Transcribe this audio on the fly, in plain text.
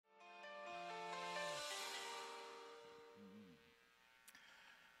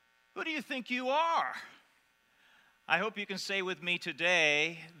Who do you think you are? I hope you can say with me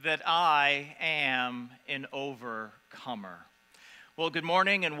today that I am an overcomer. Well, good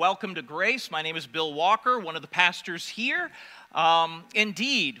morning and welcome to Grace. My name is Bill Walker, one of the pastors here.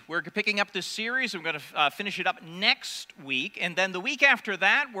 Indeed, we're picking up this series. We're going to finish it up next week. And then the week after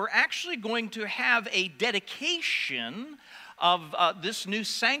that, we're actually going to have a dedication of this new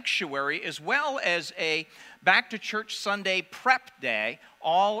sanctuary, as well as a Back to Church Sunday prep day,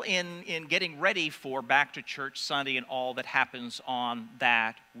 all in getting ready for Back to Church Sunday and all that happens on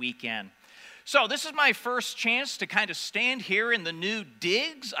that weekend. So this is my first chance to kind of stand here in the new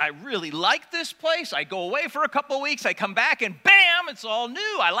digs. I really like this place. I go away for a couple of weeks. I come back and bam, it's all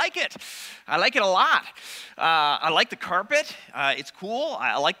new. I like it. I like it a lot. I like the carpet. It's cool.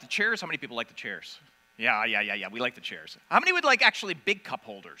 I like the chairs. How many people like the chairs? Yeah. We like the chairs. How many would like actually big cup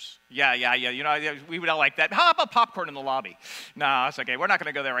holders? Yeah. You know, we would all like that. How about popcorn in the lobby? No, it's okay. We're not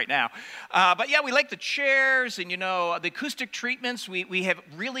going to go there right now. But yeah, we like the chairs and, you know, the acoustic treatments. We have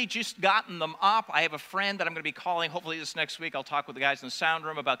really just gotten them up. I have a friend that I'm going to be calling, hopefully this next week. I'll talk with the guys in the sound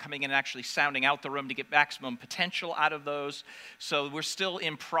room about coming in and actually sounding out the room to get maximum potential out of those. So we're still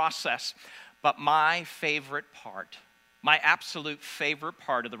in process. But my favorite part, my absolute favorite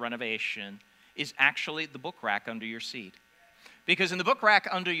part of the renovation is actually the book rack under your seat. Because in the book rack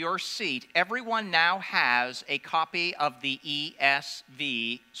under your seat, everyone now has a copy of the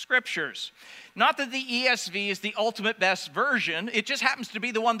ESV scriptures. Not that the ESV is the ultimate best version, it just happens to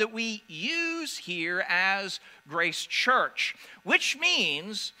be the one that we use here as Grace Church. Which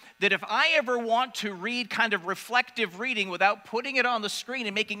means that if I ever want to read kind of reflective reading without putting it on the screen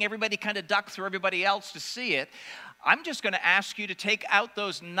and making everybody kind of duck through everybody else to see it, I'm just going to ask you to take out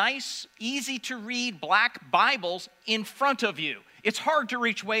those nice, easy-to-read black Bibles in front of you. It's hard to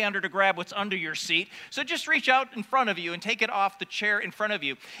reach way under to grab what's under your seat, so just reach out in front of you and take it off the chair in front of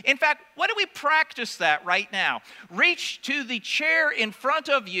you. In fact, why don't we practice that right now? Reach to the chair in front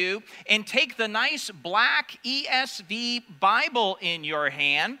of you and take the nice black ESV Bible in your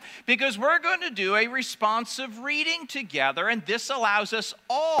hand, because we're going to do a responsive reading together, and this allows us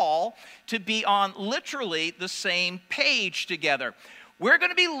all to be on literally the same page together. We're going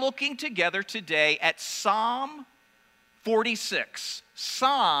to be looking together today at Psalm 46.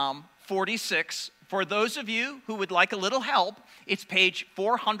 Psalm 46. For those of you who would like a little help, it's page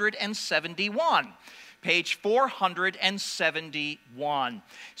 471. Page 471.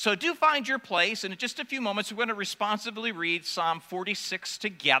 So do find your place, and in just a few moments, we're going to responsively read Psalm 46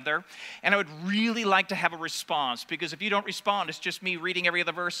 together. And I would really like to have a response, because if you don't respond, it's just me reading every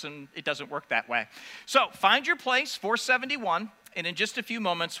other verse, and it doesn't work that way. So find your place, 471, and in just a few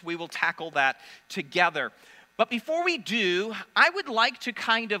moments, we will tackle that together. But before we do, I would like to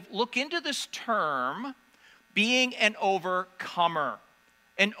kind of look into this term, being an overcomer.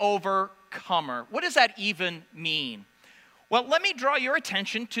 An overcomer. What does that even mean? Well, let me draw your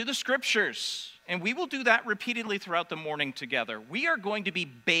attention to the scriptures, and we will do that repeatedly throughout the morning together. We are going to be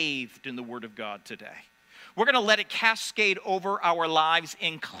bathed in the Word of God today. We're going to let it cascade over our lives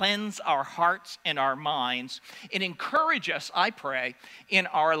and cleanse our hearts and our minds and encourage us, I pray, in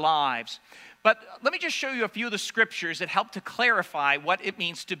our lives. But let me just show you a few of the scriptures that help to clarify what it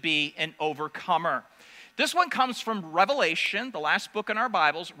means to be an overcomer. This one comes from Revelation, the last book in our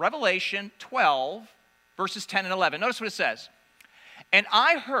Bibles, Revelation 12, verses 10 and 11. Notice what it says. And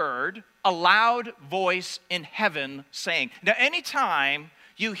I heard a loud voice in heaven saying. Now, anytime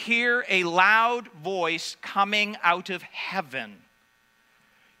you hear a loud voice coming out of heaven,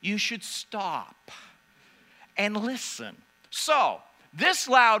 you should stop and listen. So, this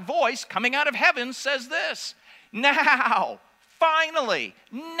loud voice coming out of heaven says this. Now, finally,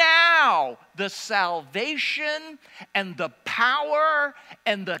 now the salvation and the power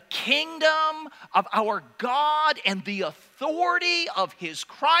and the kingdom of our God and the authority of his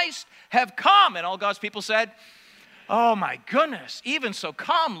Christ have come. And all God's people said, oh my goodness, even so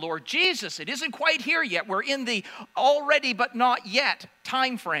come, Lord Jesus. It isn't quite here yet. We're in the already but not yet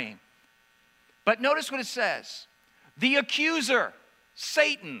time frame. But notice what it says. The accuser,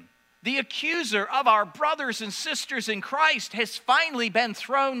 Satan, the accuser of our brothers and sisters in Christ, has finally been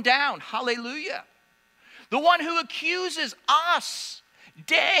thrown down. Hallelujah. The one who accuses us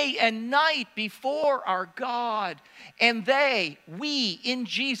day and night before our God. And we in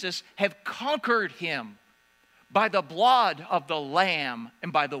Jesus have conquered him by the blood of the Lamb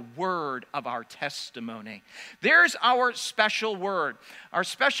and by the word of our testimony. There's our special word. Our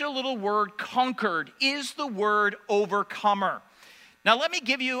special little word, conquered, is the word overcomer. Now, let me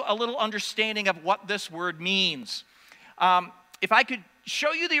give you a little understanding of what this word means. If I could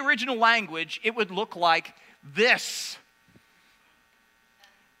show you the original language, it would look like this.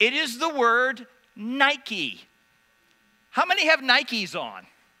 It is the word Nike. How many have Nikes on?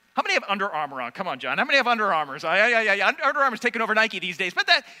 How many have Under Armour on? Come on, John. How many have Under Armours? Yeah. Under Armour's taking over Nike these days.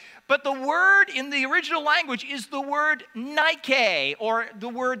 But the word in the original language is the word Nike, or the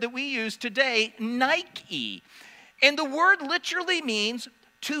word that we use today, Nike. And the word literally means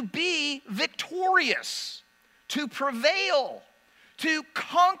to be victorious, to prevail, to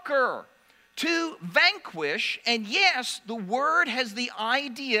conquer, to vanquish. And yes, the word has the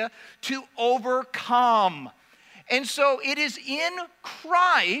idea to overcome. And so it is in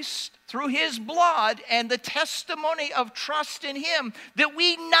Christ, through his blood and the testimony of trust in him, that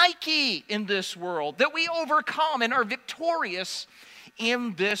we Nike in this world, that we overcome and are victorious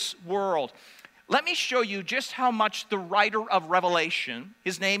in this world. Let me show you just how much the writer of Revelation,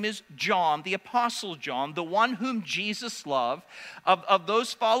 his name is John, the Apostle John, the one whom Jesus loved. Of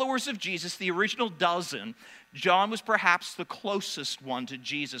those followers of Jesus, the original dozen, John was perhaps the closest one to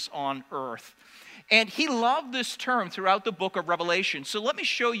Jesus on earth. And he loved this term throughout the book of Revelation. So let me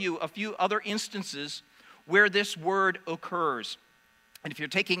show you a few other instances where this word occurs. And if you're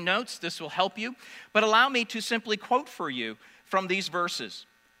taking notes, this will help you. But allow me to simply quote for you from these verses.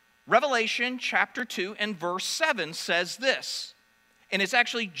 Revelation chapter 2 and verse 7 says this, and it's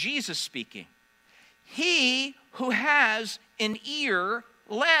actually Jesus speaking. He who has an ear,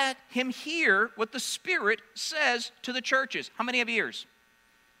 let him hear what the Spirit says to the churches. How many have ears?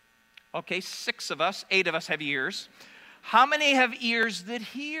 Okay, 6 of us, 8 of us have ears. How many have ears that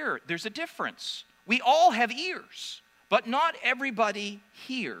hear? There's a difference. We all have ears, but not everybody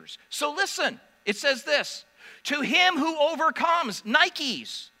hears. So listen, it says this, to him who overcomes,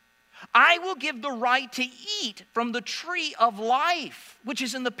 Nikes, I will give the right to eat from the tree of life, which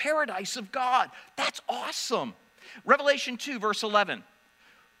is in the paradise of God. That's awesome. Revelation 2, verse 11.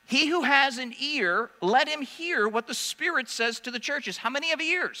 He who has an ear, let him hear what the Spirit says to the churches. How many have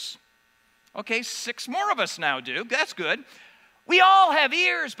ears? Okay, 6 more of us now do. That's good. We all have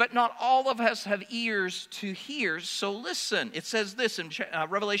ears, but not all of us have ears to hear. So listen, it says this in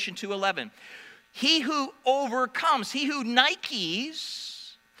Revelation 2:11. He who overcomes, he who Nikes,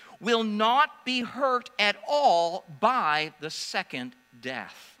 will not be hurt at all by the second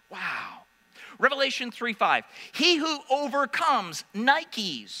death. Wow. Revelation 3:5. He who overcomes,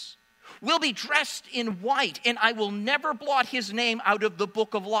 Nikes, will be dressed in white, and I will never blot his name out of the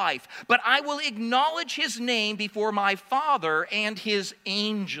book of life, but I will acknowledge his name before my Father and his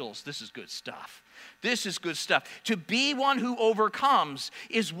angels. This is good stuff. This is good stuff. To be one who overcomes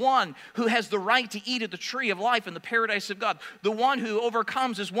is one who has the right to eat of the tree of life in the paradise of God. The one who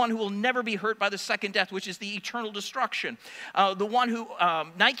overcomes is one who will never be hurt by the second death, which is the eternal destruction. The one who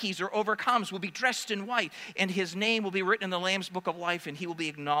Nikes or overcomes will be dressed in white, and his name will be written in the Lamb's book of life, and he will be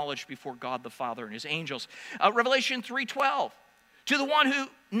acknowledged before God the Father and his angels. Revelation 3:12. To the one who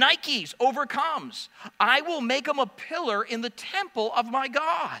Nikes, overcomes, I will make him a pillar in the temple of my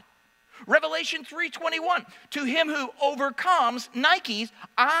God. Revelation 3:21, to him who overcomes, Nikes,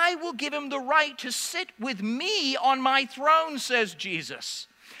 I will give him the right to sit with me on my throne, says Jesus.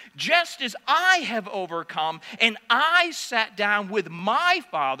 Just as I have overcome, and I sat down with my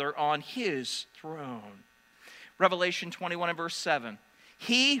Father on his throne. Revelation 21 and verse 7,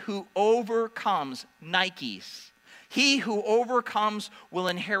 he who overcomes, Nikes, he who overcomes will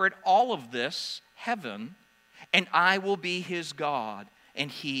inherit all of this, heaven, and I will be his God, and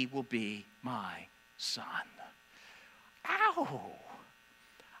he will be my son. Ow!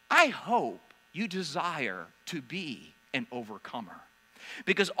 I hope you desire to be an overcomer,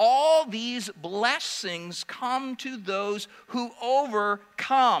 because all these blessings come to those who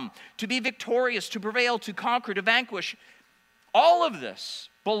overcome, to be victorious, to prevail, to conquer, to vanquish. All of this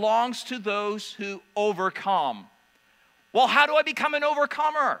belongs to those who overcome. Well, how do I become an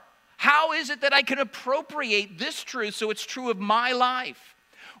overcomer? How is it that I can appropriate this truth so it's true of my life?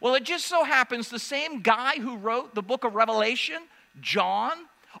 Well, it just so happens the same guy who wrote the book of Revelation, John,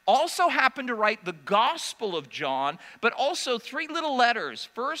 also happened to write the Gospel of John, but also 3 little letters,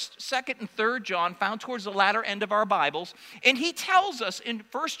 1st, 2nd, and 3rd John, found towards the latter end of our Bibles. And he tells us in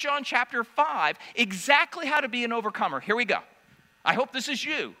 1 John chapter 5 exactly how to be an overcomer. Here we go. I hope this is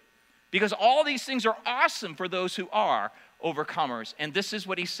you, because all these things are awesome for those who are overcomers. And this is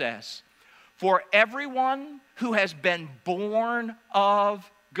what he says. For everyone who has been born of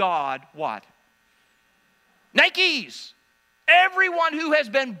God, what? Nikes. Everyone who has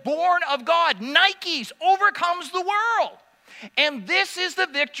been born of God, Nikes, overcomes the world. And this is the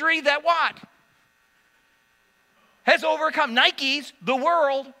victory that what? Has overcome Nikes, the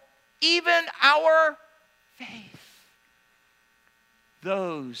world, even our faith.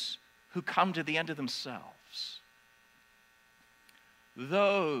 Those who come to the end of themselves.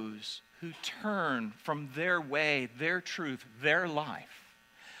 those who turn from their way, their truth, their life,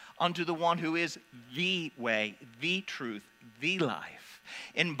 unto the one who is the way, the truth, the life.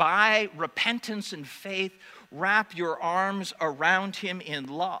 And by repentance and faith, wrap your arms around him in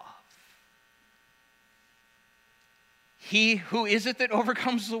love. He who is it that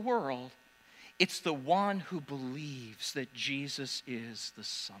overcomes the world? It's the one who believes that Jesus is the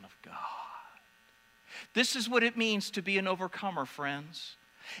Son of God. This is what it means to be an overcomer, friends.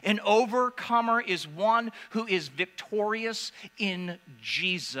 An overcomer is one who is victorious in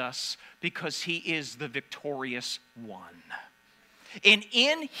Jesus because he is the victorious one. And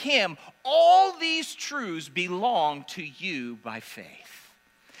in him, all these truths belong to you by faith.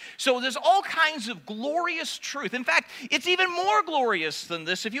 So there's all kinds of glorious truth. In fact, it's even more glorious than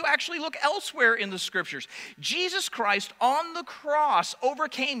this if you actually look elsewhere in the scriptures. Jesus Christ on the cross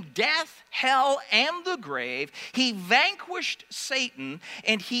overcame death, hell, and the grave. He vanquished Satan,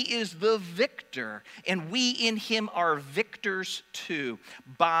 and he is the victor. And we in him are victors too,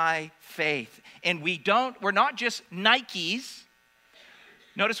 by faith. And we're not just Nikes.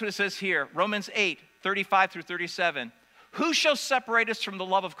 Notice what it says here, Romans 8, 35 through 37. Who shall separate us from the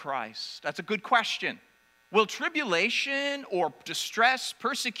love of Christ? That's a good question. Will tribulation or distress,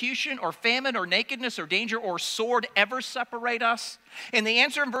 persecution or famine or nakedness or danger or sword ever separate us? And the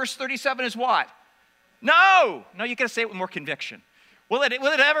answer in verse 37 is what? No. No, you got to say it with more conviction. Will it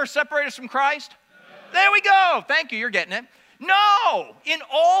ever separate us from Christ? No. There we go. Thank you. You're getting it. No. In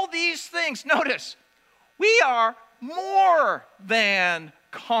all these things, notice, we are more than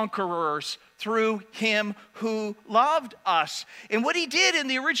conquerors through him who loved us. And what he did in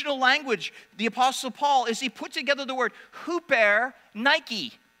the original language, the Apostle Paul, is he put together the word huper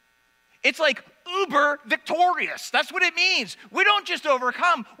Nike. It's like uber victorious. That's what it means. We don't just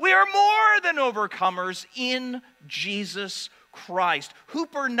overcome. We are more than overcomers in Jesus Christ.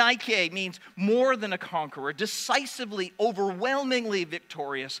 Huper Nike means more than a conqueror, decisively, overwhelmingly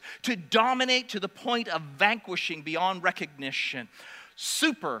victorious, to dominate to the point of vanquishing beyond recognition.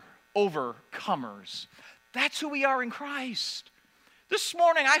 Super overcomers. That's who we are in Christ. This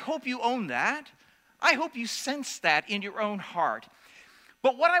morning, I hope you own that. I hope you sense that in your own heart.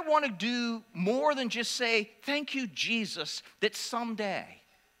 But what I want to do more than just say, thank you, Jesus, that someday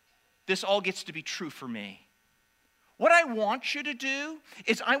this all gets to be true for me. What I want you to do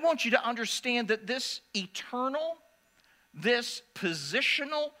is I want you to understand that this eternal, this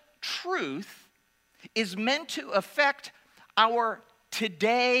positional truth is meant to affect our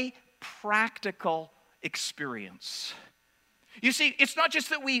today practical experience. You see, it's not just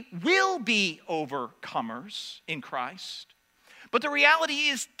that we will be overcomers in Christ, but the reality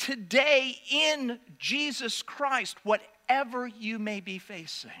is today in Jesus Christ, whatever you may be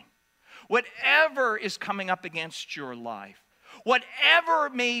facing, whatever is coming up against your life, whatever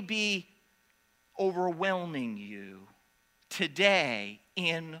may be overwhelming you, today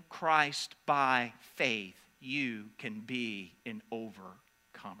in Christ by faith, you can be an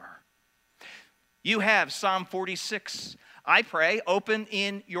overcomer. You have Psalm 46, I pray, open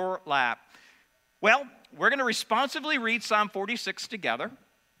in your lap. Well, we're going to responsively read Psalm 46 together.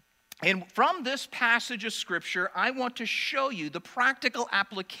 And from this passage of Scripture, I want to show you the practical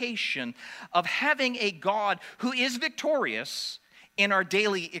application of having a God who is victorious in our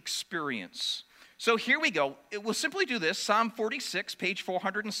daily experience. So here we go. We'll simply do this. Psalm 46, page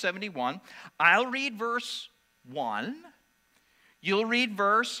 471. I'll read verse 1. You'll read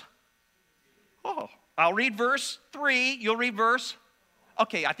verse... I'll read verse 3. You'll read verse...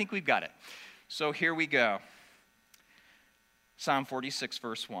 Okay, I think we've got it. So here we go. Psalm 46,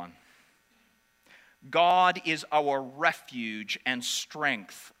 verse 1. God is our refuge and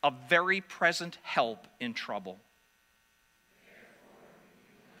strength, a very present help in trouble.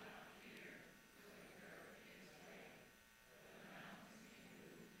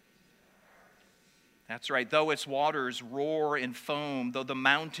 That's right. Though its waters roar and foam, though the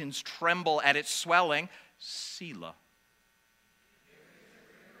mountains tremble at its swelling, Selah.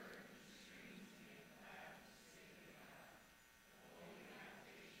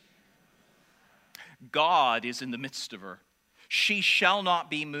 God is in the midst of her. She shall not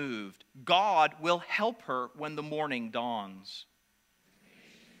be moved. God will help her when the morning dawns.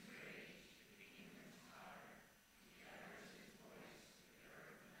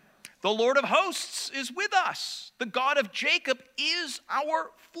 The Lord of hosts is with us. The God of Jacob is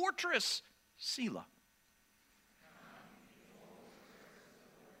our fortress. Selah.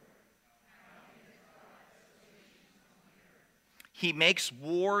 He makes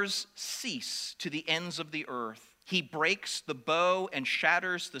wars cease to the ends of the earth. He breaks the bow and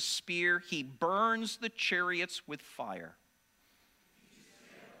shatters the spear. He burns the chariots with fire.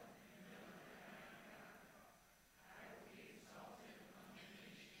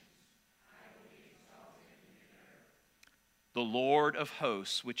 The Lord of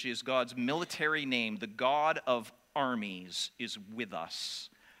hosts, which is God's military name, the God of armies, is with us.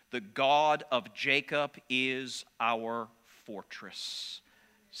 The God of Jacob is our fortress.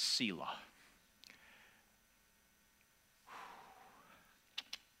 Selah.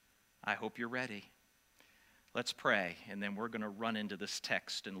 I hope you're ready. Let's pray, and then we're going to run into this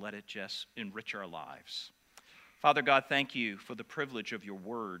text and let it just enrich our lives. Father God, thank you for the privilege of your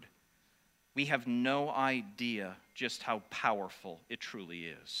word. We have no idea just how powerful it truly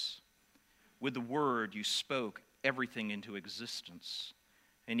is. With the word, you spoke everything into existence.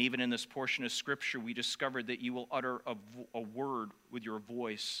 And even in this portion of Scripture, we discovered that you will utter a word with your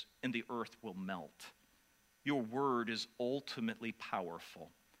voice, and the earth will melt. Your word is ultimately powerful.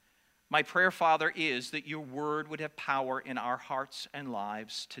 My prayer, Father, is that your word would have power in our hearts and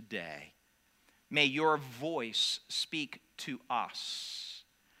lives today. May your voice speak to us.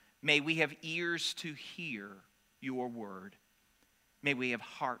 May we have ears to hear your word. May we have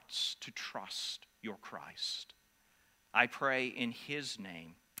hearts to trust your Christ. I pray in his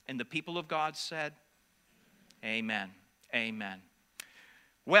name. And the people of God said, amen. Amen.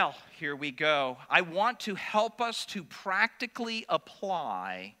 Well, here we go. I want to help us to practically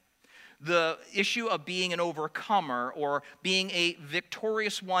apply the issue of being an overcomer or being a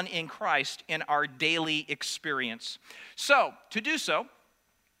victorious one in Christ in our daily experience. So, to do so,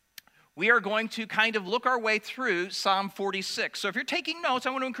 we are going to kind of look our way through Psalm 46. So if you're taking notes, I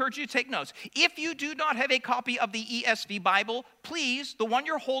want to encourage you to take notes. If you do not have a copy of the ESV Bible, please, the one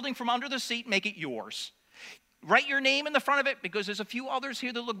you're holding from under the seat, make it yours. Write your name in the front of it because there's a few others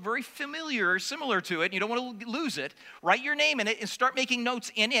here that look very familiar, similar to it, and you don't want to lose it. Write your name in it and start making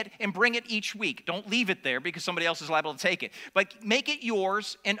notes in it and bring it each week. Don't leave it there because somebody else is liable to take it. But make it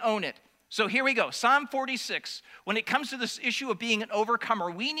yours and own it. So here we go, Psalm 46. When it comes to this issue of being an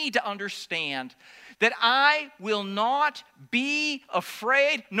overcomer, we need to understand that I will not be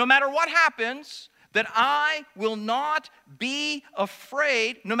afraid no matter what happens, that I will not be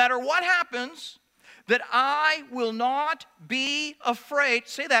afraid no matter what happens, that I will not be afraid.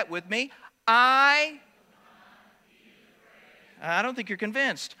 Say that with me. I don't think you're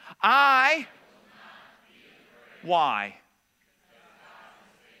convinced. Why?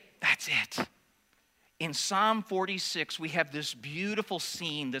 That's it. In Psalm 46, we have this beautiful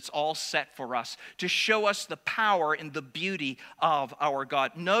scene that's all set for us to show us the power and the beauty of our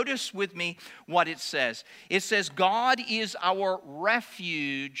God. Notice with me what it says. It says, God is our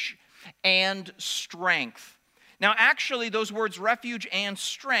refuge and strength. Now, actually, those words refuge and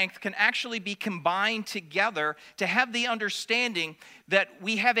strength can actually be combined together to have the understanding that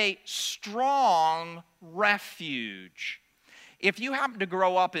we have a strong refuge. If you happen to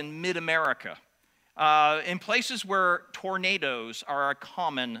grow up in mid-America, in places where tornadoes are a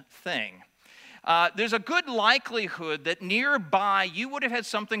common thing, there's a good likelihood that nearby you would have had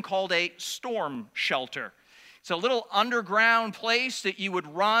something called a storm shelter. It's a little underground place that you would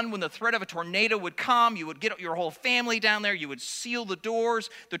run when the threat of a tornado would come. You would get your whole family down there. You would seal the doors.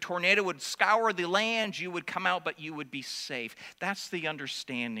 The tornado would scour the land. You would come out, but you would be safe. That's the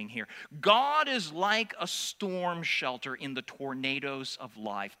understanding here. God is like a storm shelter in the tornadoes of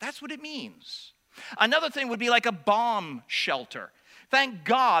life. That's what it means. Another thing would be like a bomb shelter. Thank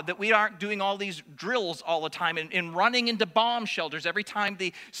God that we aren't doing all these drills all the time and running into bomb shelters every time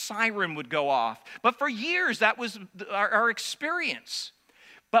the siren would go off. But for years, that was our experience.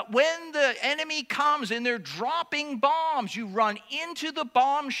 But when the enemy comes and they're dropping bombs, you run into the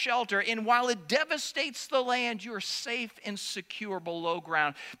bomb shelter, and while it devastates the land, you're safe and secure below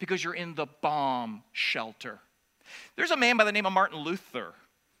ground because you're in the bomb shelter. There's a man by the name of Martin Luther.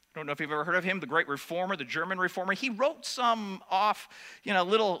 I don't know if you've ever heard of him, the great reformer, the German reformer. He wrote some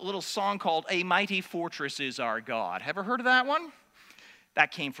little song called "A Mighty Fortress Is Our God." Ever heard of that one?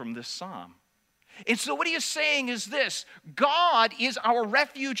 That came from this psalm. And so what he is saying is this: God is our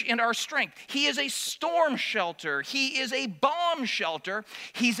refuge and our strength. He is a storm shelter. He is a bomb shelter.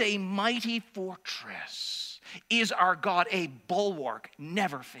 He's a mighty fortress. Is our God a bulwark,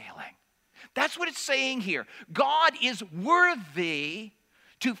 never failing? That's what it's saying here. God is worthy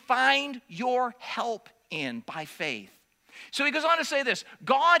to find your help in by faith. So he goes on to say this: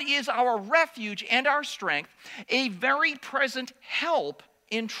 God is our refuge and our strength, a very present help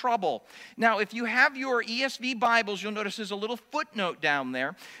in trouble. Now, if you have your ESV Bibles, you'll notice there's a little footnote down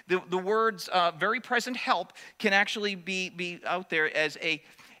there. The words very present help can actually be out there as let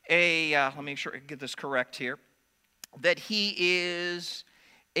me make sure I get this correct here, that he is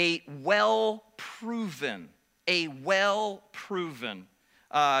a well-proven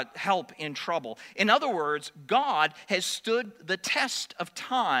help in trouble. In other words, God has stood the test of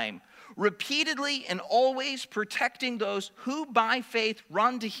time, repeatedly and always protecting those who by faith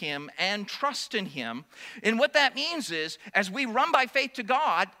run to him and trust in him. And what that means is, as we run by faith to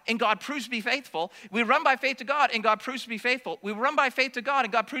God and God proves to be faithful, we run by faith to God and God proves to be faithful. We run by faith to God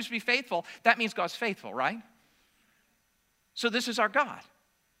and God proves to be faithful. That means God's faithful, right? So this is our God.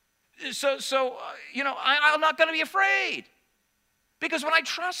 I'm not going to be afraid. Because when I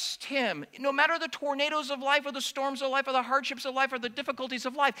trust him, no matter the tornadoes of life or the storms of life or the hardships of life or the difficulties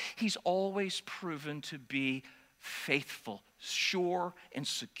of life, he's always proven to be faithful, sure and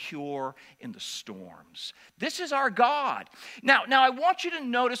secure in the storms. This is our God. Now I want you to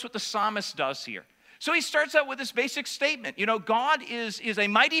notice what the psalmist does here. So he starts out with this basic statement. You know, God is a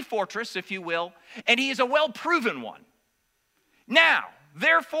mighty fortress, if you will, and he is a well-proven one. Now,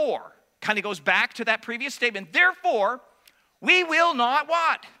 therefore, kind of goes back to that previous statement, therefore, we will not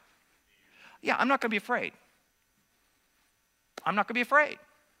what? Yeah, I'm not going to be afraid. I'm not going to be afraid.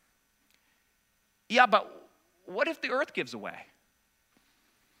 Yeah, but what if the earth gives away?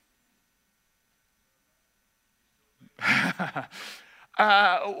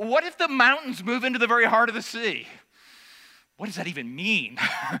 What if the mountains move into the very heart of the sea? What does that even mean?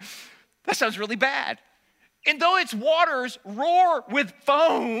 That sounds really bad. And though its waters roar with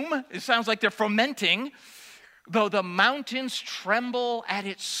foam, it sounds like they're fermenting, though the mountains tremble at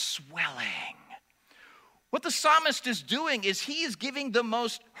its swelling. What the psalmist is doing is he is giving the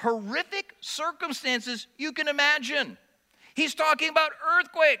most horrific circumstances you can imagine. He's talking about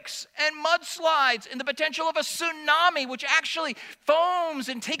earthquakes and mudslides and the potential of a tsunami, which actually foams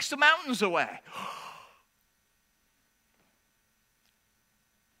and takes the mountains away.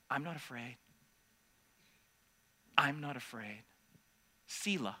 I'm not afraid. I'm not afraid.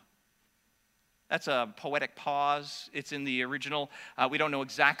 Selah. That's a poetic pause. It's in the original. We don't know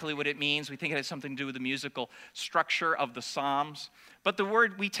exactly what it means. We think it has something to do with the musical structure of the Psalms. But the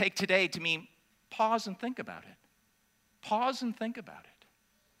word we take today to mean pause and think about it. Pause and think about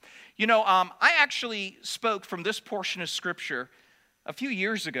it. You know, I actually spoke from this portion of Scripture a few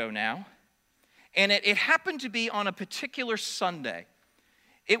years ago now, and it happened to be on a particular Sunday.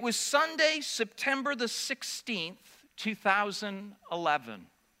 It was Sunday, September the 16th, 2011.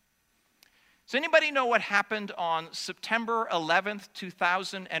 Does anybody know what happened on September 11th,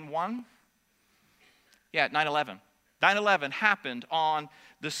 2001? Yeah, 9/11. 9/11 happened on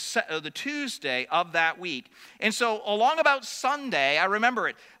the Tuesday of that week. And so along about Sunday, I remember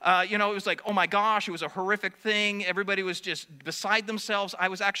it, it was like, oh my gosh, it was a horrific thing. Everybody was just beside themselves. I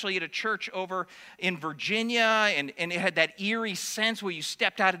was actually at a church over in Virginia, and it had that eerie sense where you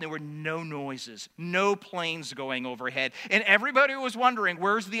stepped out and there were no noises, no planes going overhead. And everybody was wondering,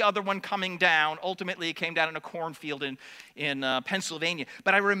 where's the other one coming down? Ultimately, it came down in a cornfield in Pennsylvania.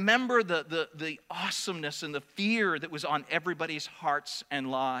 But I remember the awesomeness and the fear that was on everybody's hearts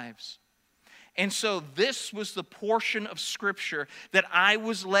and lives. And so this was the portion of Scripture that I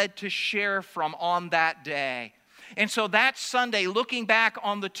was led to share from on that day. And so that Sunday, looking back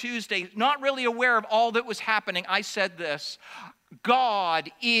on the Tuesday, not really aware of all that was happening, I said this: God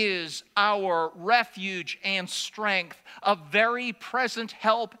is our refuge and strength, a very present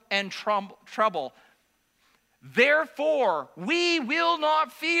help and trouble. Therefore, we will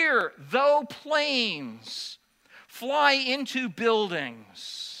not fear, though planes fly into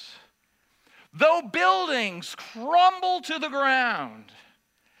buildings, though buildings crumble to the ground,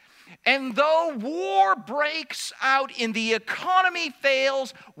 and though war breaks out and the economy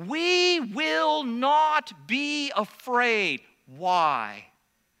fails, we will not be afraid. Why?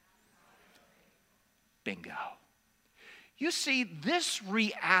 Bingo. You see, this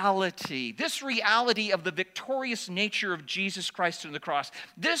reality of the victorious nature of Jesus Christ on the cross,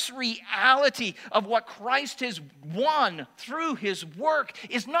 this reality of what Christ has won through his work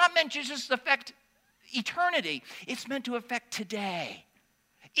is not meant to just affect eternity. It's meant to affect today.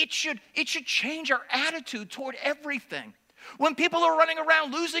 It should change our attitude toward everything. When people are running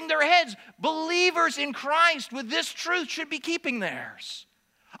around losing their heads, believers in Christ with this truth should be keeping theirs.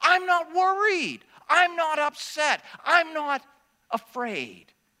 I'm not worried. I'm not upset. I'm not afraid.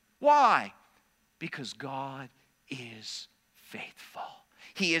 Why? Because God is faithful.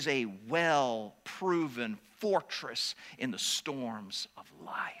 He is a well-proven fortress in the storms of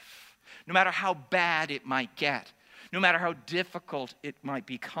life. No matter how bad it might get, no matter how difficult it might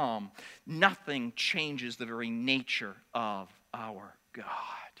become, nothing changes the very nature of our God.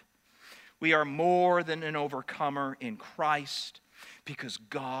 We are more than an overcomer in Christ because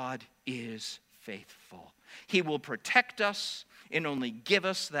God is faithful. He will protect us and only give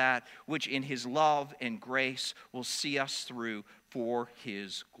us that which in his love and grace will see us through for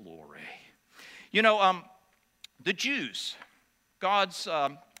his glory. You know, the Jews, God's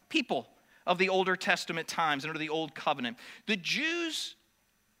people of the Older Testament times under the Old Covenant. The Jews,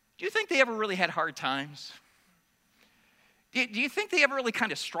 do you think they ever really had hard times? Do you think they ever really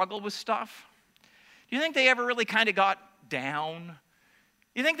kind of struggled with stuff? Do you think they ever really kind of got down?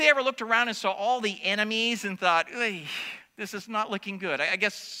 Do you think they ever looked around and saw all the enemies and thought, this is not looking good? I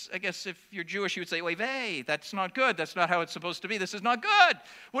guess if you're Jewish, you would say, wait, hey, that's not good. That's not how it's supposed to be. This is not good.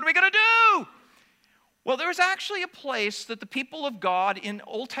 What are we going to do? Well, there's actually a place that the people of God in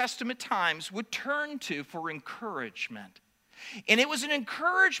Old Testament times would turn to for encouragement. And it was an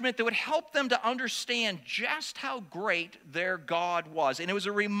encouragement that would help them to understand just how great their God was. And it was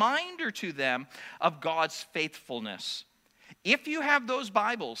a reminder to them of God's faithfulness. If you have those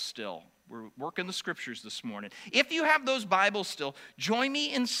Bibles still, we're working the scriptures this morning. If you have those Bibles still, join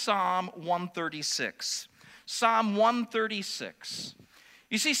me in Psalm 136. Psalm 136.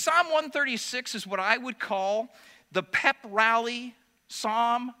 You see, Psalm 136 is what I would call the pep rally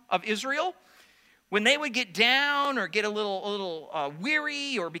psalm of Israel. When they would get down or get a little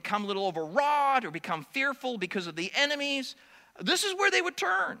weary or become a little overwrought or become fearful because of the enemies, this is where they would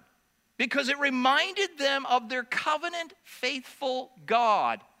turn because it reminded them of their covenant faithful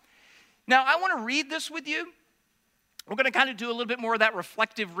God. Now, I want to read this with you. We're going to kind of do a little bit more of that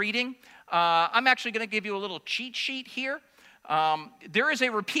reflective reading. I'm actually going to give you a little cheat sheet here. There is a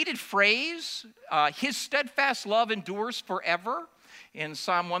repeated phrase, his steadfast love endures forever, in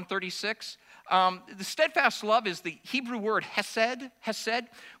Psalm 136. The steadfast love is the Hebrew word hesed,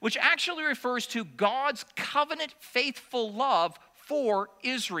 which actually refers to God's covenant faithful love for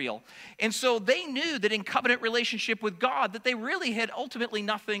Israel. And so they knew that in covenant relationship with God that they really had ultimately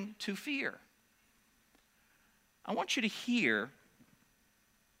nothing to fear. I want you to hear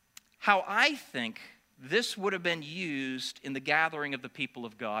how I think this would have been used in the gathering of the people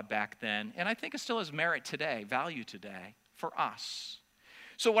of God back then, and I think it still has merit today, value today, for us.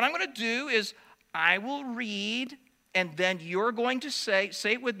 So what I'm going to do is I will read, and then you're going to say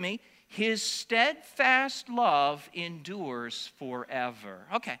it with me, his steadfast love endures forever.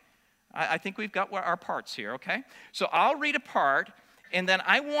 Okay, I think we've got our parts here, okay? So I'll read a part, and then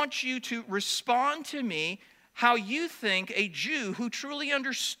I want you to respond to me how you think a Jew who truly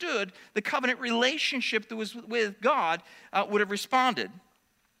understood the covenant relationship that was with God would have responded.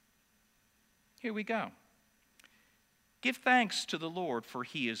 Here we go. Give thanks to the Lord, for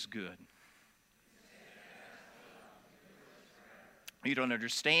he is good. You don't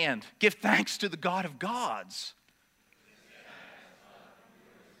understand. Give thanks to the God of gods.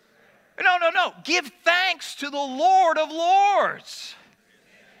 No. Give thanks to the Lord of lords.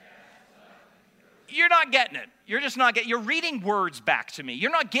 You're not getting it. You're just not getting. You're reading words back to me.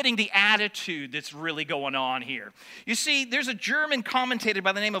 You're not getting the attitude that's really going on here. You see, there's a German commentator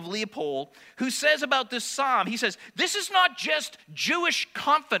by the name of Leopold who says about this psalm, he says, this is not just Jewish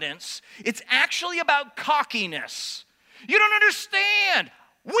confidence, it's actually about cockiness. You don't understand.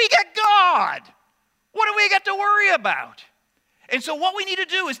 We got God. What do we got to worry about? And so what we need to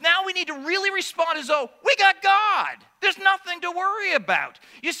do is now we need to really respond as though we got God. There's nothing to worry about.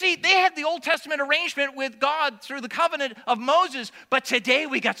 You see, they had the Old Testament arrangement with God through the covenant of Moses, but today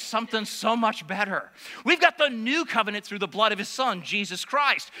we got something so much better. We've got the new covenant through the blood of his son, Jesus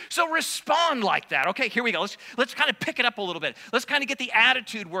Christ. So respond like that. Okay, here we go. Let's kind of pick it up a little bit. Let's kind of get the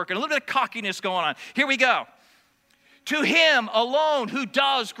attitude working, a little bit of cockiness going on. Here we go. To him alone who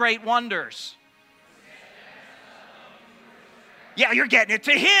does great wonders. Yeah, you're getting it.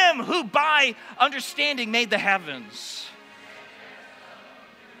 To him who by understanding made the heavens.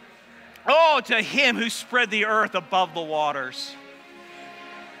 Oh, to him who spread the earth above the waters.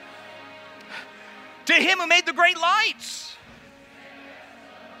 To him who made the great lights.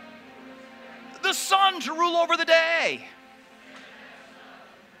 The sun to rule over the day.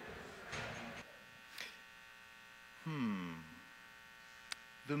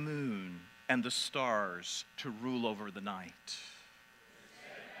 The moon and the stars to rule over the night.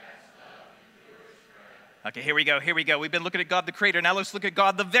 Okay, here we go. We've been looking at God the Creator. Now let's look at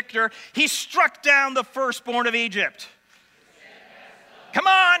God the Victor. He struck down the firstborn of Egypt. Come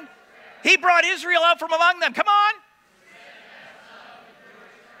on. He brought Israel out from among them. Come on.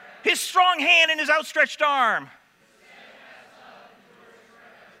 His strong hand and his outstretched arm.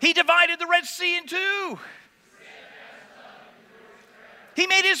 He divided the Red Sea in two. He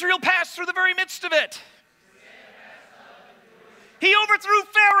made Israel pass through the very midst of it. He overthrew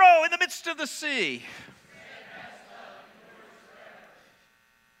Pharaoh in the midst of the sea.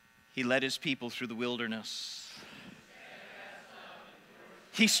 He led his people through the wilderness.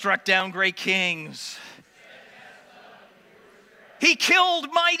 He struck down great kings. He killed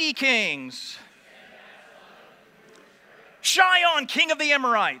mighty kings. Shion, king of the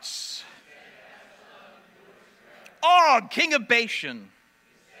Amorites. Og, king of Bashan.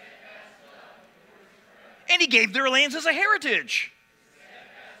 And he gave their lands as a heritage.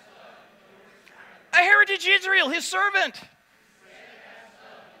 A heritage Israel, his servant.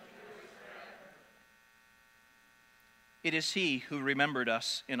 It is he who remembered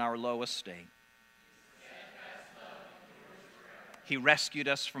us in our low estate. He rescued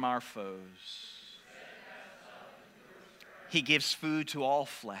us from our foes. He gives food to all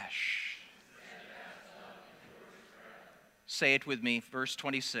flesh. Say it with me, verse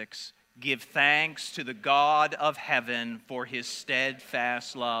 26. Give thanks to the God of heaven, for his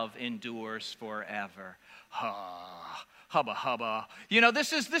steadfast love endures forever. Hubba, hubba. You know,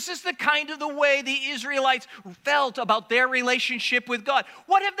 this is the kind of the way the Israelites felt about their relationship with God.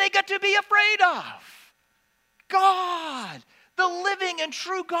 What have they got to be afraid of? God, the living and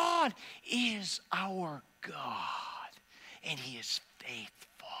true God, is our God. And he is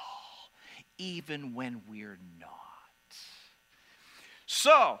faithful, even when we're not.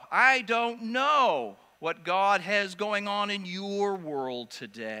 So, I don't know what God has going on in your world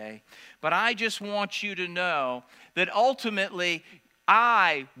today, but I just want you to know that ultimately,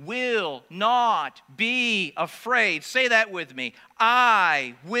 I will not be afraid. Say that with me.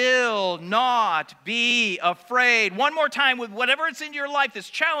 I will not be afraid. One more time with whatever it's in your life that's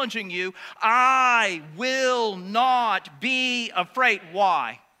challenging you. I will not be afraid.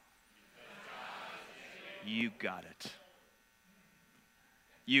 Why? You got it.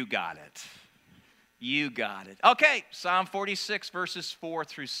 You got it. You got it. Okay, Psalm 46, verses 4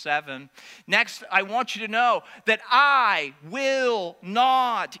 through 7. Next, I want you to know that I will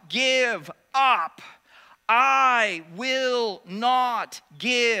not give up. I will not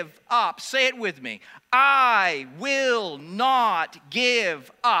give up. Say it with me. I will not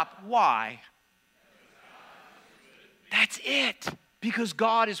give up. Why? That's it. Because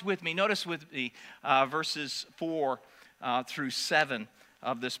God is with me. Notice with me verses 4 through 7.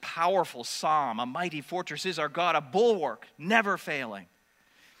 Of this powerful psalm. A mighty fortress is our God, a bulwark, never failing.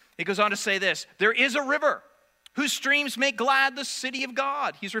 He goes on to say this, there is a river whose streams make glad the city of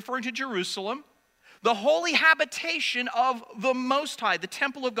God. He's referring to Jerusalem. The holy habitation of the Most High, the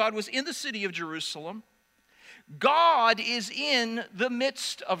temple of God, was in the city of Jerusalem. God is in the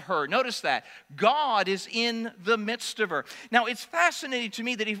midst of her. Notice that. God is in the midst of her. Now, it's fascinating to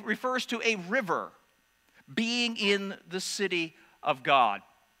me that he refers to a river being in the city of God.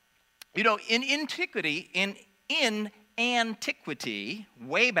 You know, in antiquity,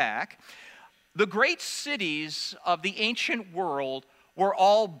 way back, the great cities of the ancient world were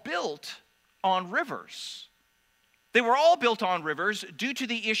all built on rivers. They were all built on rivers due to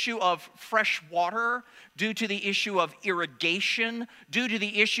the issue of fresh water, due to the issue of irrigation, due to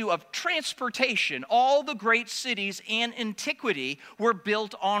the issue of transportation. All the great cities in antiquity were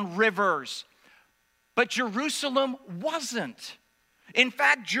built on rivers. But Jerusalem wasn't. In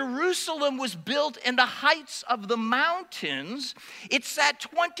fact, Jerusalem was built in the heights of the mountains. It sat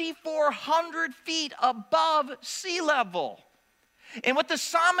 2,400 feet above sea level. And what the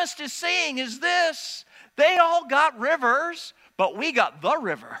psalmist is saying is this, they all got rivers, but we got the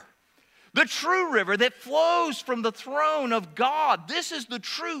river. The true river that flows from the throne of God. This is the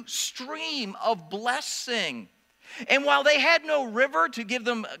true stream of blessing. And while they had no river to give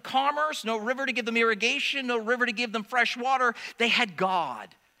them commerce, no river to give them irrigation, no river to give them fresh water, they had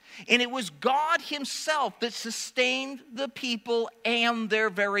God. And it was God himself that sustained the people and their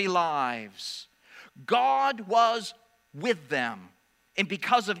very lives. God was with them. And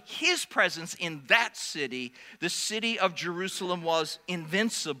because of his presence in that city, the city of Jerusalem was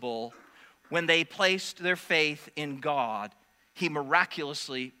invincible. When they placed their faith in God, he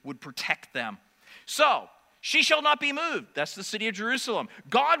miraculously would protect them. So, she shall not be moved. That's the city of Jerusalem.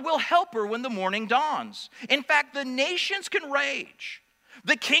 God will help her when the morning dawns. In fact, the nations can rage.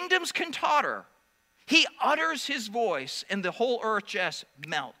 The kingdoms can totter. He utters his voice and the whole earth just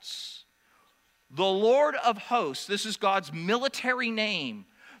melts. The Lord of hosts, this is God's military name.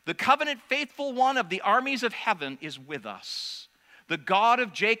 The covenant faithful one of the armies of heaven is with us. The God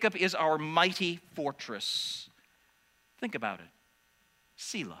of Jacob is our mighty fortress. Think about it.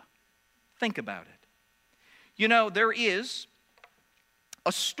 Selah. Think about it. You know, there is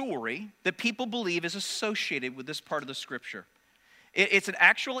a story that people believe is associated with this part of the scripture. It's an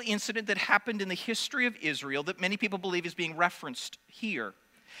actual incident that happened in the history of Israel that many people believe is being referenced here.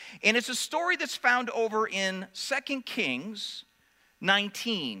 And it's a story that's found over in 2 Kings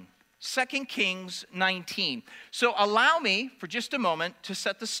 19. 2 Kings 19. So allow me for just a moment to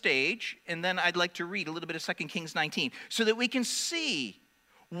set the stage, and then I'd like to read a little bit of 2 Kings 19 so that we can see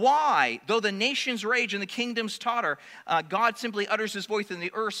Why? Though the nations rage and the kingdoms totter, God simply utters his voice and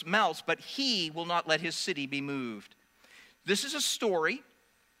the earth melts, but he will not let his city be moved. This is a story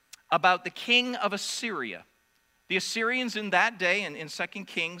about the king of Assyria. The Assyrians in that day, in 2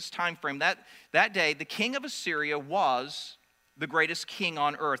 Kings time frame, that day, the king of Assyria was the greatest king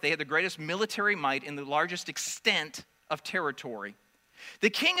on earth. They had the greatest military might and the largest extent of territory. The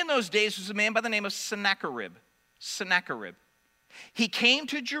king in those days was a man by the name of Sennacherib. Sennacherib. He came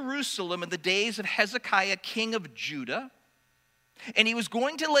to Jerusalem in the days of Hezekiah, king of Judah, and he was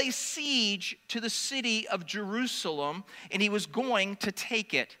going to lay siege to the city of Jerusalem, and he was going to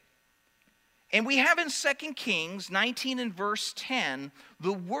take it. And we have in 2 Kings 19 and verse 10,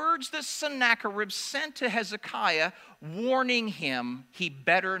 the words that Sennacherib sent to Hezekiah, warning him he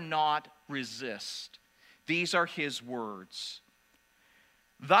better not resist. These are his words.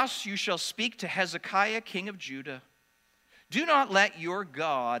 Thus you shall speak to Hezekiah, king of Judah. Do not let your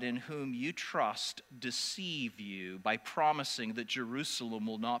God in whom you trust deceive you by promising that Jerusalem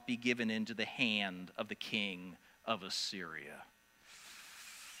will not be given into the hand of the king of Assyria.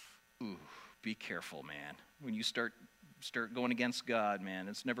 Ooh, be careful, man. When you start going against God, man,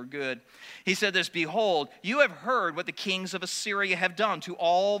 it's never good. He said this, behold, you have heard what the kings of Assyria have done to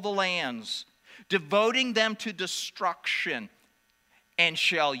all the lands, devoting them to destruction. And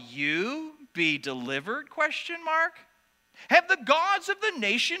shall you be delivered? Question mark. Have the gods of the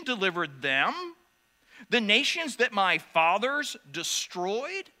nation delivered them? The nations that my fathers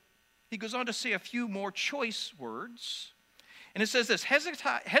destroyed? He goes on to say a few more choice words. And it says this,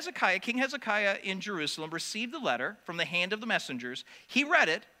 Hezekiah, King Hezekiah in Jerusalem received the letter from the hand of the messengers. He read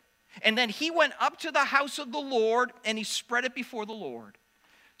it, and then he went up to the house of the Lord, and he spread it before the Lord.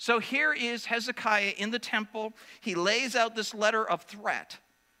 So here is Hezekiah in the temple. He lays out this letter of threat,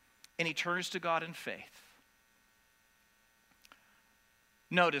 and he turns to God in faith.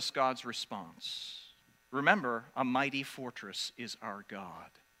 Notice God's response. Remember, a mighty fortress is our God.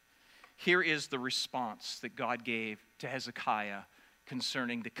 Here is the response that God gave to Hezekiah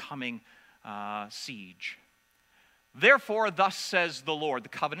concerning the coming siege. Therefore, thus says the Lord, the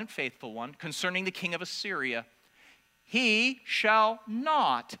covenant faithful one, concerning the king of Assyria, he shall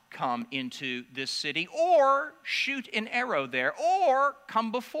not come into this city or shoot an arrow there or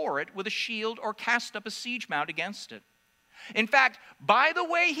come before it with a shield or cast up a siege mount against it. In fact, by the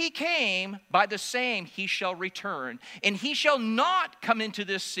way he came, by the same he shall return. And he shall not come into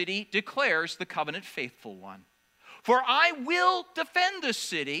this city, declares the covenant faithful one. For I will defend this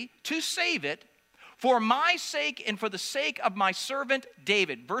city to save it, for my sake and for the sake of my servant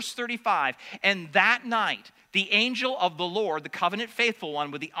David. Verse 35, and that night the angel of the Lord, the covenant faithful one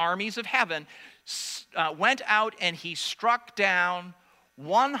with the armies of heaven, went out and he struck down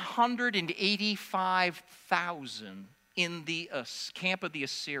 185,000 in the camp of the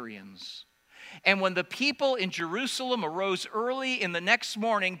Assyrians. And when the people in Jerusalem arose early in the next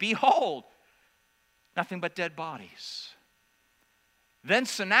morning, behold, nothing but dead bodies. Then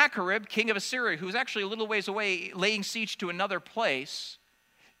Sennacherib, king of Assyria, who was actually a little ways away laying siege to another place,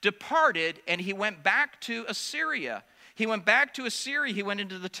 departed and he went back to Assyria. He went back to Assyria. He went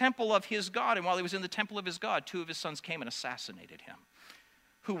into the temple of his God. And while he was in the temple of his God, 2 of his sons came and assassinated him.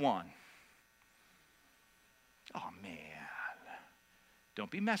 Who won? Oh, man, don't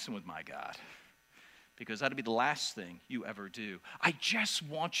be messing with my God, because that'll be the last thing you ever do. I just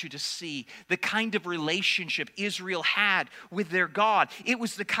want you to see the kind of relationship Israel had with their God. It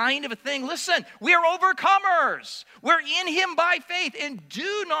was the kind of a thing, listen, we are overcomers. We're in him by faith, and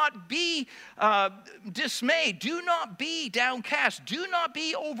do not be dismayed. Do not be downcast. Do not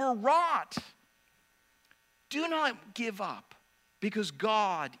be overwrought. Do not give up. Because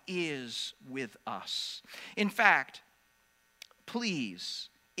God is with us. In fact, please,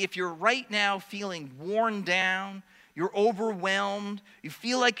 if you're right now feeling worn down, you're overwhelmed, you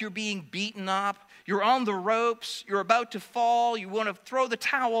feel like you're being beaten up, you're on the ropes, you're about to fall, you want to throw the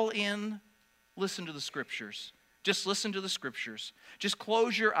towel in, listen to the scriptures. Just listen to the scriptures. Just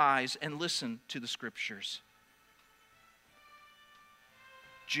close your eyes and listen to the scriptures.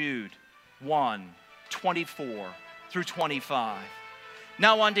 Jude 1:24 through 25.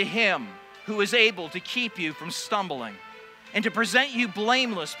 Now unto him who is able to keep you from stumbling and to present you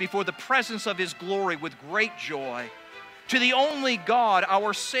blameless before the presence of his glory with great joy, to the only God,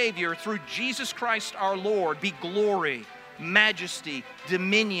 our Savior, through Jesus Christ our Lord, be glory, majesty,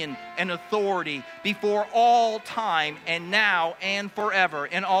 dominion, and authority before all time and now and forever.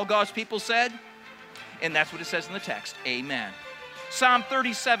 And all God's people said, and that's what it says in the text, amen. Psalm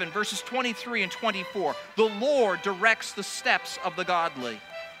 37, verses 23 and 24. The Lord directs the steps of the godly.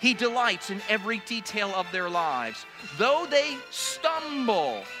 He delights in every detail of their lives. Though they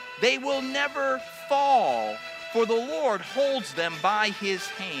stumble, they will never fall, for the Lord holds them by his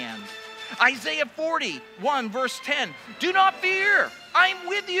hand. Isaiah 41, verse 10, do not fear, I am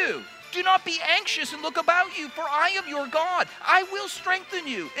with you. Do not be anxious and look about you, for I am your God. I will strengthen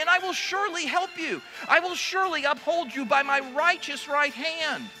you, and I will surely help you. I will surely uphold you by my righteous right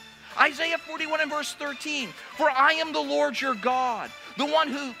hand. Isaiah 41 and verse 13, for I am the Lord your God, the one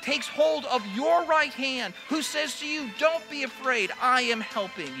who takes hold of your right hand, who says to you, don't be afraid, I am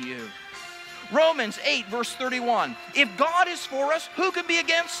helping you. Romans 8, verse 31, if God is for us, who can be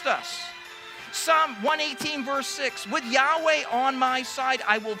against us? Psalm 118, verse 6, with Yahweh on my side,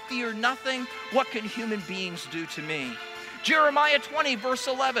 I will fear nothing. What can human beings do to me? Jeremiah 20, verse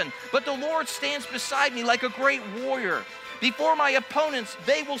 11, but the Lord stands beside me like a great warrior. Before my opponents,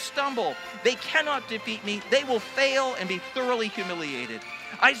 they will stumble. They cannot defeat me. They will fail and be thoroughly humiliated.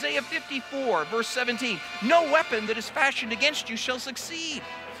 Isaiah 54, verse 17, no weapon that is fashioned against you shall succeed.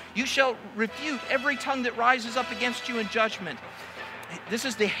 You shall refute every tongue that rises up against you in judgment. This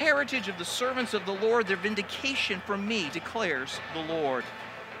is the heritage of the servants of the Lord, their vindication from me, declares the Lord.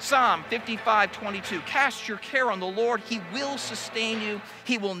 Psalm 55, 22, cast your care on the Lord. He will sustain you.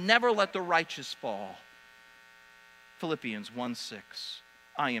 He will never let the righteous fall. Philippians 1, 6,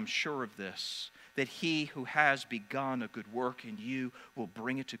 I am sure of this, that he who has begun a good work in you will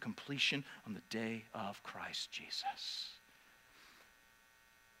bring it to completion on the day of Christ Jesus.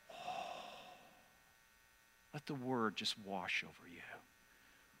 Let the word just wash over you.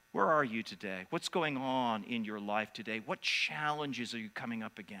 Where are you today? What's going on in your life today? What challenges are you coming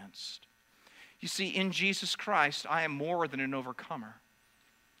up against? You see, in Jesus Christ, I am more than an overcomer.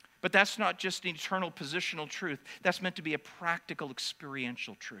 But that's not just an eternal positional truth. That's meant to be a practical,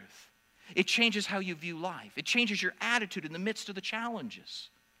 experiential truth. It changes how you view life. It changes your attitude in the midst of the challenges.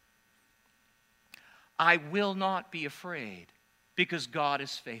 I will not be afraid because God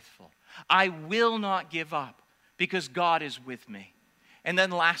is faithful. I will not give up because God is with me. And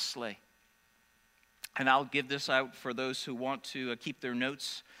then lastly, and I'll give this out for those who want to keep their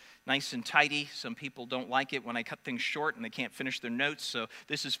notes nice and tidy. Some people don't like it when I cut things short and they can't finish their notes, so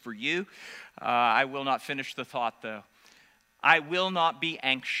this is for you. I will not finish the thought, though. I will not be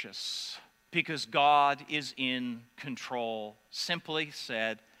anxious because God is in control. Simply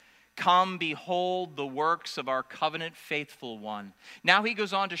said, come, behold the works of our covenant faithful one. Now he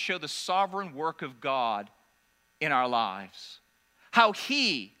goes on to show the sovereign work of God in our lives. How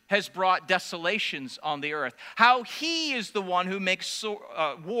he has brought desolations on the earth. How he is the one who makes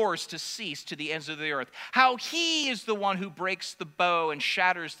wars to cease to the ends of the earth. How he is the one who breaks the bow and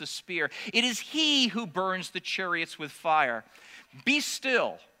shatters the spear. It is he who burns the chariots with fire. Be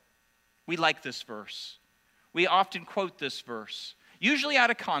still. We like this verse. We often quote this verse. Usually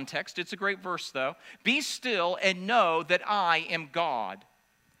out of context. It's a great verse though. Be still and know that I am God.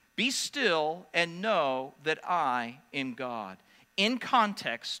 Be still and know that I am God. In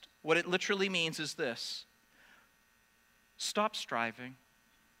context, what it literally means is this. Stop striving.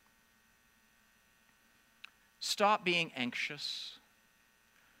 Stop being anxious.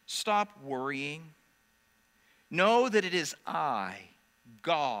 Stop worrying. Know that it is I,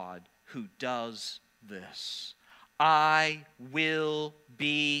 God, who does this. I will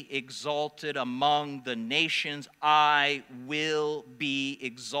be exalted among the nations. I will be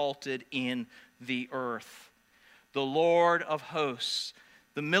exalted in the earth. The Lord of hosts,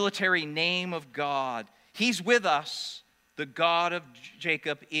 the military name of God. He's with us. The God of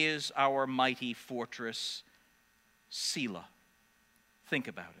Jacob is our mighty fortress. Selah. Think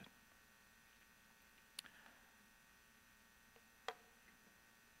about it.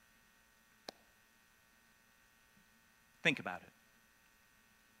 Think about it.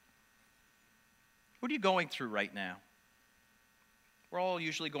 What are you going through right now? We're all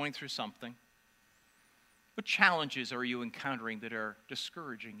usually going through something. What challenges are you encountering that are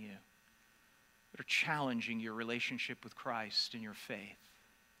discouraging you, that are challenging your relationship with Christ and your faith?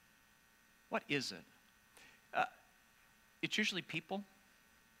 What is it? It's usually people.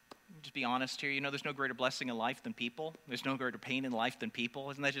 Just be honest here. You know, there's no greater blessing in life than people. There's no greater pain in life than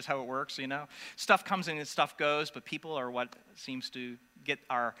people. Isn't that just how it works, you know? Stuff comes in and stuff goes, but people are what seems to get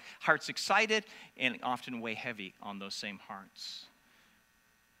our hearts excited and often weigh heavy on those same hearts.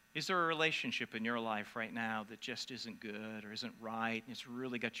 Is there a relationship in your life right now that just isn't good or isn't right and it's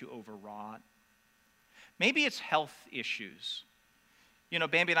really got you overwrought? Maybe it's health issues. You know,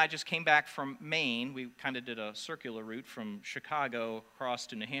 Bambi and I just came back from Maine. We kind of did a circular route from Chicago across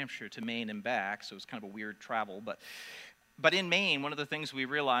to New Hampshire to Maine and back, so it was kind of a weird travel. But But in Maine, one of the things we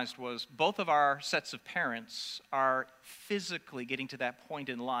realized was both of our sets of parents are physically getting to that point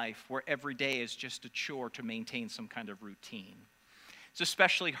in life where every day is just a chore to maintain some kind of routine. It's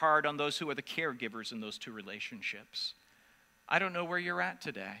especially hard on those who are the caregivers in those two relationships. I don't know where you're at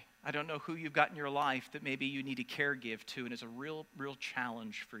today. I don't know who you've got in your life that maybe you need to caregive to, and it's a real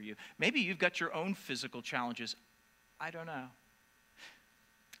challenge for you. Maybe you've got your own physical challenges. I don't know.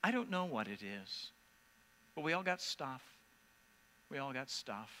 I don't know what it is. But we all got stuff. We all got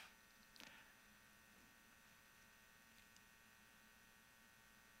stuff.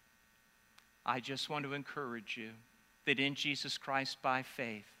 I just want to encourage you that in Jesus Christ by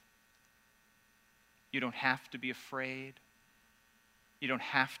faith, you don't have to be afraid. You don't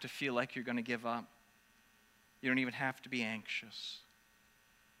have to feel like you're going to give up. You don't even have to be anxious.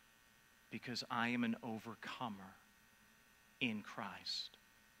 Because I am an overcomer in Christ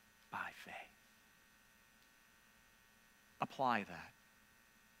by faith. Apply that.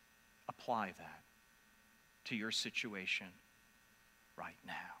 Apply that to your situation right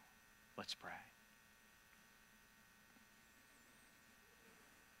now. Let's pray.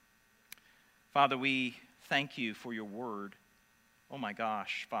 Father, we thank you for your word. Oh my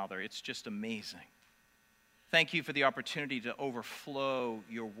gosh, Father, it's just amazing. Thank you for the opportunity to overflow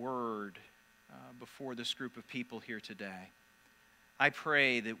your word before this group of people here today. I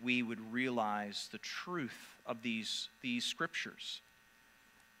pray that we would realize the truth of these scriptures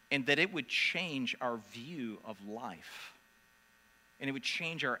and that it would change our view of life and it would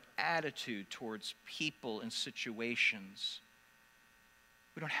change our attitude towards people and situations.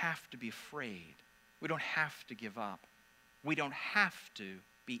 We don't have to be afraid. We don't have to give up. We don't have to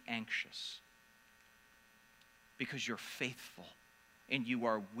be anxious because you're faithful and you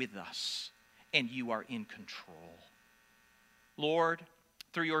are with us and you are in control. Lord,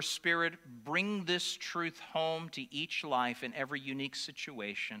 through your Spirit, bring this truth home to each life in every unique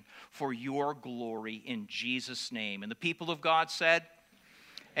situation for your glory in Jesus' name. And the people of God said,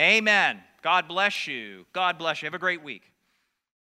 Amen. God bless you. God bless you. Have a great week.